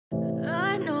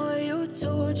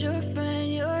told your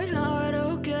friend you're not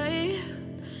okay,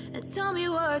 and tell me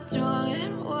what's wrong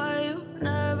and why you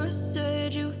never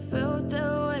said you felt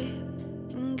that way.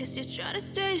 And guess you're trying to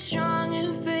stay strong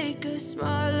and fake a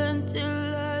smile until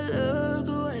I look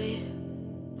away.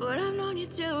 But I've known you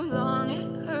too long,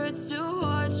 it hurts to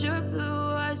watch your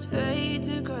blue eyes fade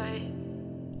to gray.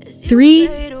 3,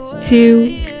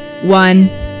 2, 1,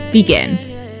 begin.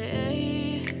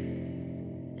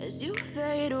 As you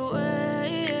fade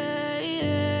away.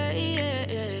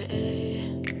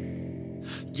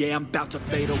 Yeah, I'm about to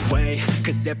fade away,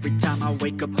 cause every time I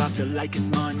wake up I feel like it's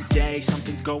Monday.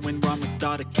 Something's going wrong with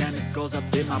all the chemicals up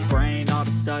in my brain. All of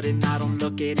a sudden I don't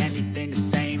look at anything the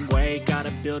same way.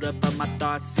 Gotta build up of my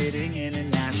thoughts sitting in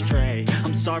an ashtray.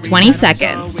 I'm sorry 20 that I'm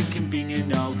seconds. so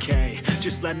inconvenient, okay.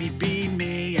 Just let me be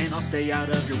me and I'll stay out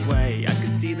of your way. I can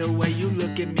see the way you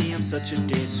look at me, I'm such a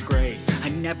disgrace. I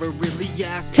never really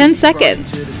asked 10 to be brought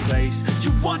seconds. into this place.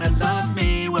 You wanna love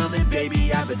me? Well then baby,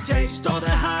 have a taste. All the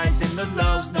highs and the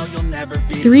lows, no you'll never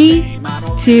be 3, the same. I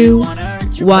don't 2, really wanna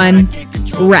hurt you, 1, but I can't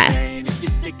control the rest. pain. If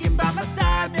you're sticking by my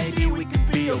side, maybe we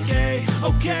could be okay.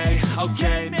 Okay,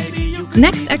 okay, maybe you could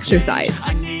Next be the exercise. change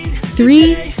I need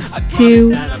 3, today. I promise 2,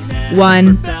 that I've never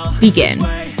 1, felt begin. this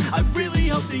way. I really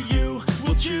hope that you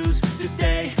will choose to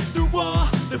stay through all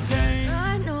the pain.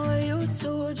 I know you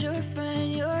told your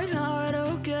friend you're not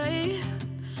okay,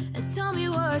 and tell me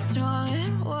what's wrong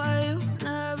and why you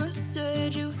never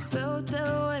said you felt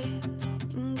that way.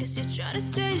 And guess you're trying to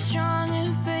stay strong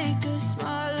and fake a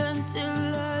smile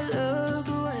until I look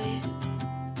away.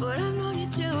 But I've known you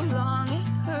too long, it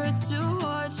hurts to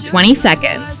watch your 20 blue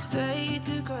seconds. eyes fade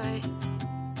to gray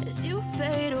as you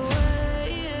fade away.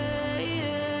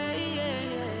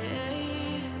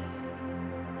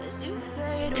 As you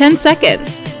fade 10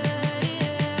 seconds.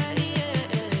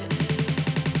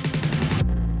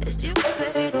 as you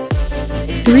fade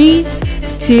away. 3,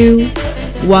 2,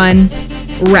 1,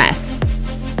 rest.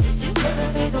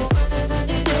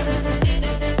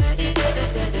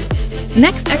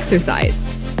 Next exercise.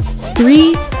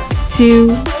 3,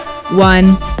 2,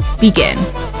 1, begin.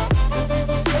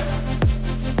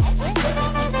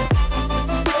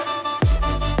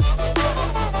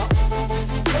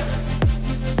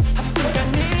 I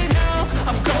need help,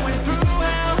 I'm going through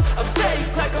hell. I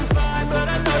fake like I'm fine, but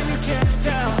I know you can't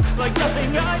tell. Like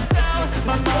nothing I felt,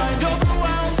 my mind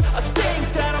overwhelms. I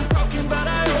think that I'm broken, but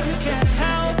I hope you can't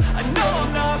help. I know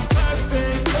I'm not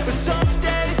perfect, but some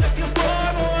days I feel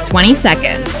more 20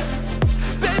 seconds.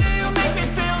 Baby, you make me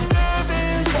feel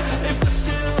nervous. If I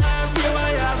still have you,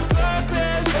 I have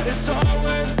purpose. It's all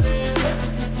worth it.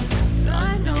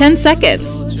 I know 10 you seconds.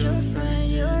 told your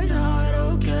friend you're not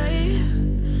okay,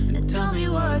 and tell me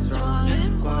what's wrong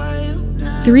and why you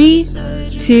never 3,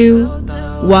 said you 2, felt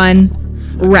that way. 1,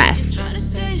 rest. Trying to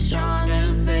stay strong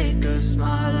and fake a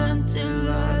smile until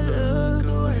I look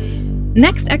away.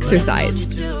 Next exercise.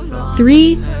 Too long,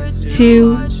 3, hurts to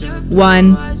 2, watch your blue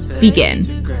 1, eyes fade begin.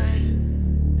 to gray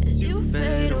as you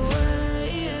fade away.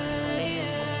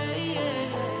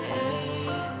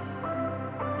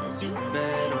 As you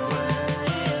fade away.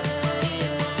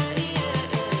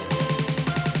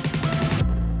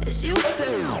 As you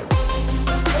fade away.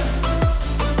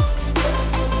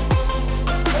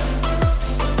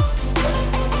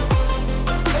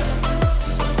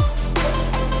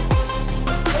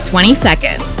 20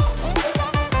 seconds.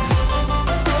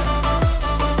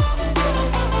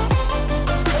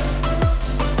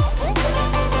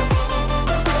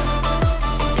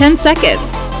 10 seconds.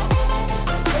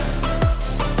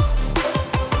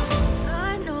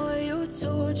 I know you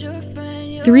told your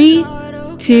friend you're 3, not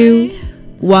okay. 2,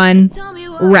 1, Tell me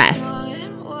what's rest. wrong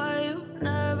and why you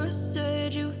never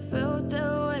said you felt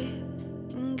that way.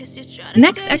 And guess you're trying to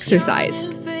Next stay exercise.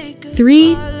 strong and fake a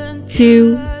 3, smile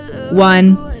until 2, I look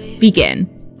 1, away. begin.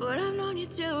 But I've known you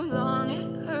too long,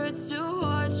 it hurts to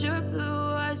watch your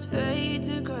blue eyes fade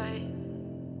to gray.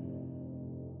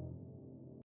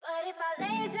 But if I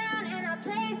lay down and I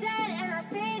play dead and I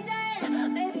stay dead,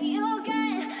 maybe you'll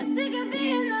get sick of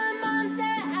being the monster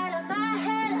out of my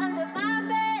head, under my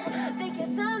bed. Think you're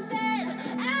something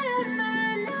out of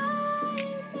my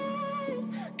nightmares.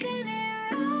 Standing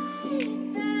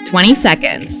right there. 20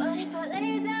 seconds. But if I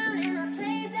lay down and I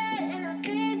play dead and I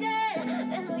stay dead,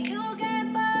 then will you get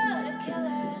bored of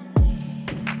killing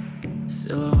me?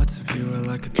 Silhouettes of you are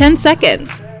like a 10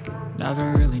 seconds.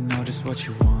 never really know just what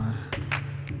you want.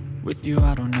 With you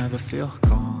I don't ever feel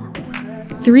calm.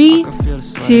 3, I can feel the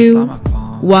sweat 2, inside my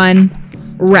palm. 1,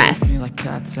 rest. Me like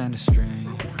cats and a string.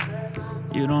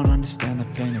 You don't understand the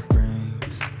pain it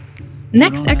brings.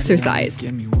 Next exercise.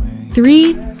 Give me wings.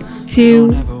 3, 2,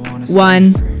 Don't ever wanna set me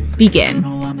 1, free. You begin.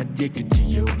 know I'm addicted to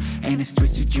you. And it's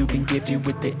twisted, you've been gifted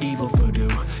with the evil voodoo.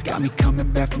 Got me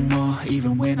coming back for more,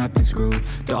 even when I've been screwed.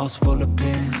 Dolls full of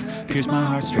pins, pierce my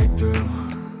heart straight through.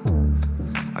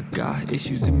 I got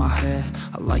issues in my head,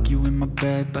 I like you in my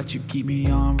bed, but you keep me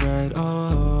on red.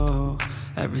 Oh,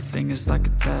 everything is like a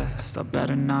test, I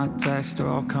better not text or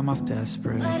I'll come off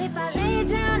desperate. But if I lay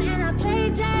down and I play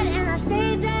dead and I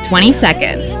stay dead, 20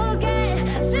 seconds. you'll get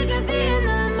sick of being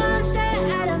the monster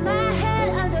out of my head,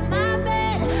 under my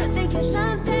bed. Think you're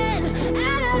something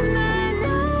out of my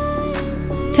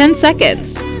nightmares. 10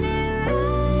 seconds. Right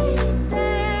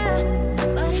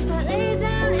there. But if I lay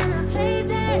down and I play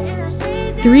dead and I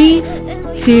stay dead, 3, then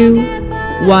will you 2, get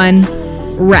bored?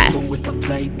 1, rest. So if I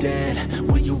play dead,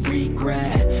 will you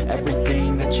regret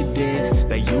everything that you did,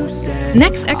 that you said?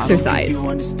 Next I don't exercise. think you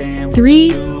understand what 3,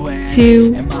 you're doing,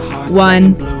 2, and my heart's 1,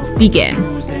 like a blue begin.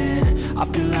 cruising. I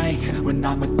feel like when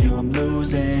I'm with you I'm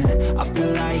losing. I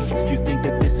feel like you think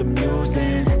that this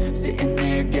amusing, sitting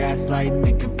there gaslighting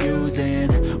and confusing.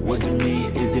 Was it me?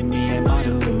 Is it me? Am I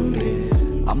deluded?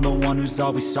 I'm the one who's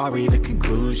always sorry, the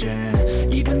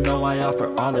conclusion. Even though I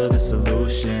offer all of the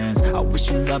solutions, I wish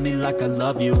you loved me like I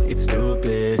love you, it's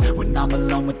stupid. When I'm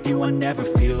alone with you I never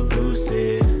feel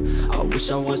lucid. I wish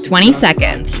I was 20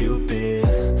 seconds. Cupid.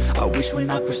 I wish when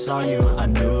I first saw you I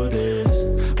knew this.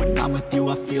 When I'm with you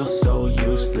I feel so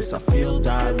useless, I feel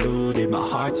diluted, my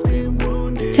heart's been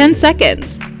wounded. 10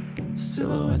 seconds.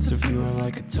 Silhouettes of you are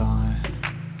like a taunt,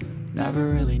 never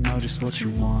really know just what you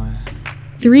want.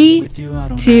 3, With you I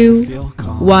don't 2, ever feel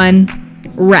calm. 1, I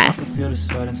can rest. feel the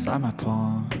sweat inside my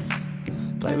palm.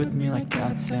 Play with me like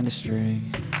cats and a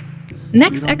string.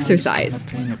 Next You don't exercise.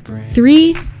 understand the pain it brings.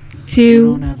 3, 2,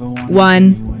 You don't ever wanna give me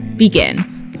 1, wings.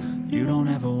 begin. You don't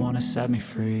ever wanna set me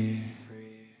free.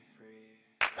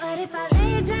 But if I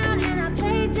lay down and I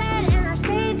play dead and I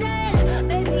stay dead,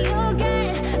 baby, you'll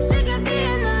get sick of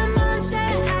being the monster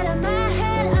out of my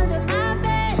head, under my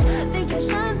bed. Think you're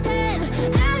something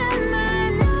out of my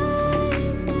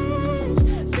nightmares.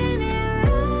 See me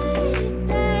right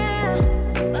there.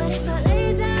 But if I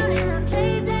lay down and I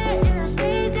play dead and I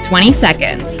stay dead, 20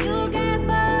 seconds. you'll get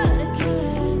bored of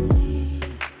killing me.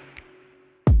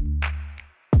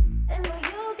 And will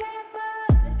you get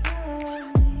bored of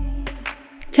killing me?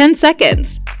 10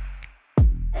 seconds.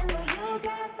 And will you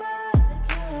get bored of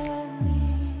killing me?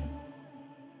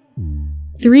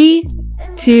 3,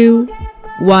 2,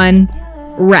 1,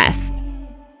 rest.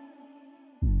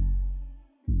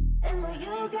 And will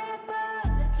you get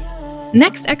bored of killing me?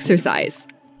 Next exercise.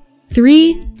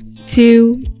 3,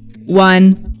 2,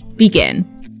 1, begin.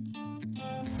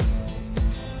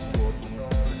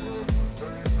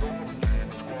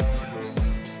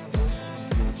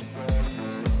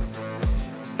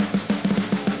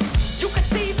 You can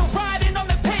see the writing on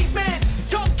the pavement.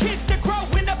 Young kids, they're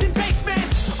growing up in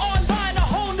basements. Online, a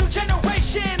whole new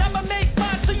generation. I'ma make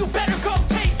mine, so you better go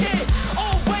take it.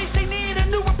 Always, they need a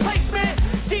new replacement.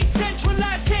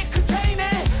 Decentralized, can't contain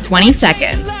it. 20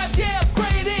 seconds. Lives, yeah,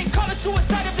 upgrading. Call it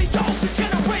suicide of the older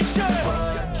generation.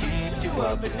 What keeps you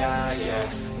up at night, yeah?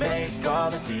 Make all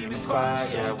the demons quiet,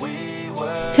 yeah. We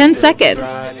were 10 seconds.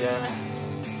 yeah.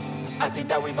 I think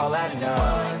that we've all had enough.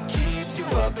 What keeps you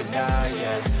up at night,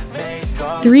 yeah? Make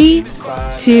all 3, the demons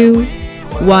quiet, 2, yeah.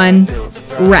 We were 1, built to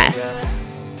thrive, rest.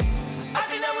 yeah. I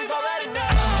think that we've all had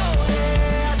enough.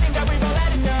 Yeah, I think that we've all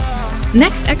had enough.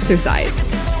 Next exercise.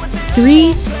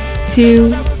 3,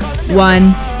 2,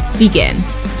 1, begin.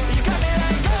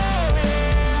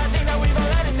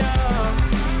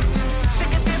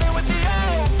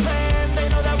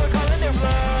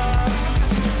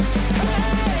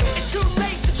 It's too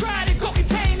late to try to go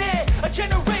contain it. A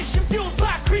generation fueled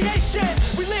by creation.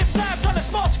 We live lives on a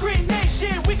small screen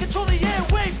nation. We control the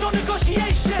airwaves, no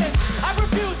negotiation. I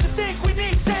refuse to think we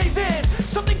need saving.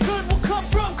 Something good will come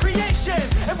from creation.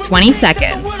 And when 20 we think that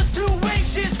seconds. the world is too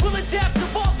anxious, we'll adapt,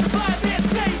 evolve, survive, and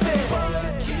save it.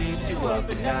 What keeps you up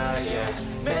at night, yeah?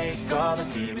 Make all the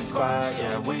demons quiet,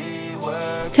 yeah. We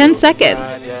were 10 seconds.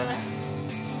 yeah.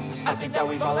 I think that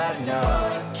we've all had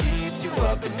enough. What keeps you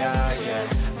up at night, yeah?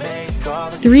 Make all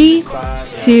the 3, demons quiet,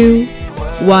 yeah. 2, We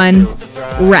were 1, built to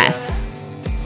thrive, rest.